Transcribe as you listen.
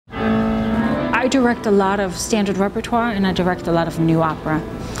I direct a lot of standard repertoire and I direct a lot of new opera.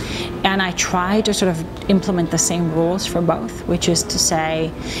 And I try to sort of implement the same rules for both, which is to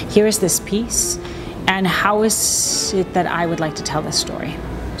say, here is this piece, and how is it that I would like to tell this story?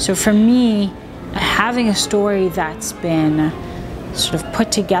 So for me, having a story that's been sort of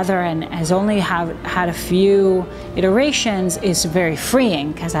put together and has only had a few iterations is very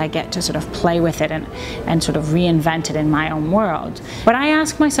freeing, because I get to sort of play with it and sort of reinvent it in my own world. But I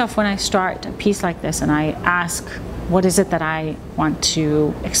ask myself when I start a piece like this, and I ask, what is it that I want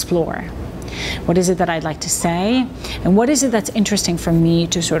to explore? What is it that I'd like to say? And what is it that's interesting for me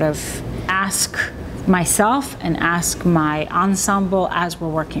to sort of ask myself and ask my ensemble as we're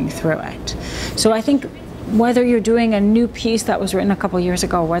working through it? So I think whether you're doing a new piece that was written a couple years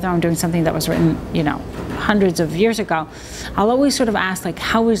ago, or whether I'm doing something that was written, you know, hundreds of years ago, I'll always sort of ask, like,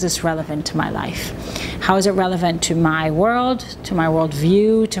 how is this relevant to my life? How is it relevant to my world, to my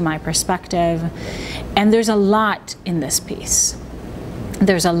worldview, to my perspective? And there's a lot in this piece.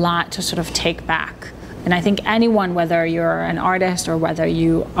 There's a lot to sort of take back. And I think anyone, whether you're an artist or whether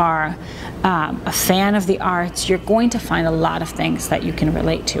you are a fan of the arts, you're going to find a lot of things that you can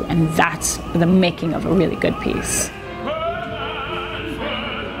relate to, and that's the making of a really good piece.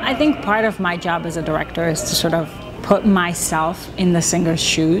 I think part of my job as a director is to sort of put myself in the singer's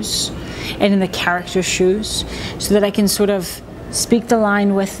shoes and in the character's shoes, so that I can sort of speak the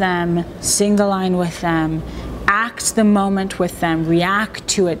line with them, sing the line with them, act the moment with them, react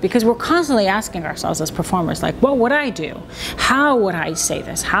to it, because we're constantly asking ourselves as performers, like, what would I do? How would I say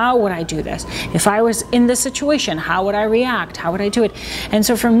this? How would I do this? If I was in this situation, how would I react? How would I do it? And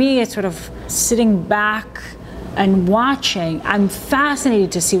so for me, it's sort of sitting back and watching. I'm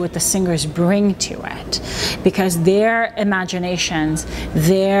fascinated to see what the singers bring to it, because their imaginations,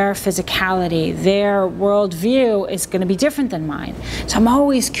 their physicality, their worldview is going to be different than mine. So I'm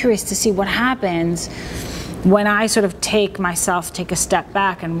always curious to see what happens when I sort of take a step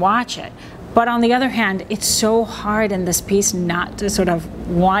back and watch it. But on the other hand, it's so hard in this piece not to sort of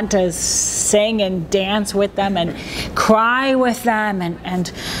want to sing and dance with them and cry with them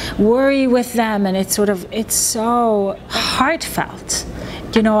and worry with them, and it's so heartfelt.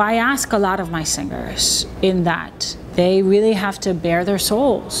 You know, I ask a lot of my singers in that they really have to bare their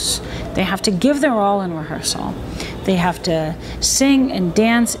souls. They have to give their all in rehearsal. They have to sing and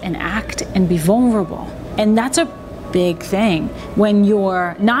dance and act and be vulnerable. And that's a big thing when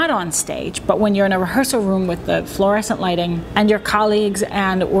you're not on stage, but when you're in a rehearsal room with the fluorescent lighting and your colleagues,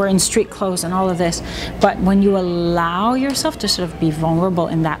 and we're in street clothes and all of this. But when you allow yourself to sort of be vulnerable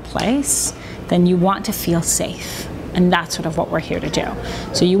in that place, then you want to feel safe. And that's sort of what we're here to do.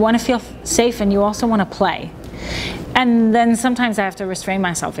 So you want to feel safe, and you also want to play. And then sometimes I have to restrain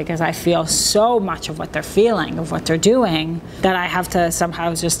myself, because I feel so much of what they're feeling, of what they're doing, that I have to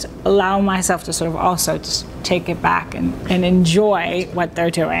somehow just allow myself to sort of also just take it back and enjoy what they're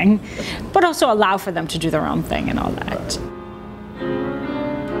doing, but also allow for them to do their own thing and all that.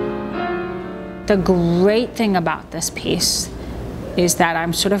 The great thing about this piece is that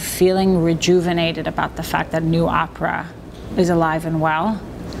I'm sort of feeling rejuvenated about the fact that new opera is alive and well,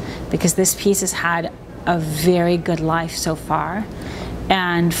 because this piece has had a very good life so far.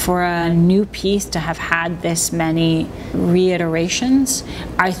 And for a new piece to have had this many reiterations,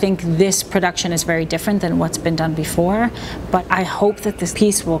 I think this production is very different than what's been done before. But I hope that this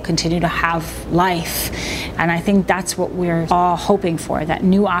piece will continue to have life. And I think that's what we're all hoping for, that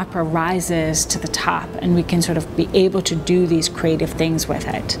new opera rises to the top and we can sort of be able to do these creative things with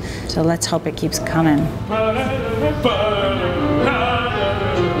it. So let's hope it keeps coming.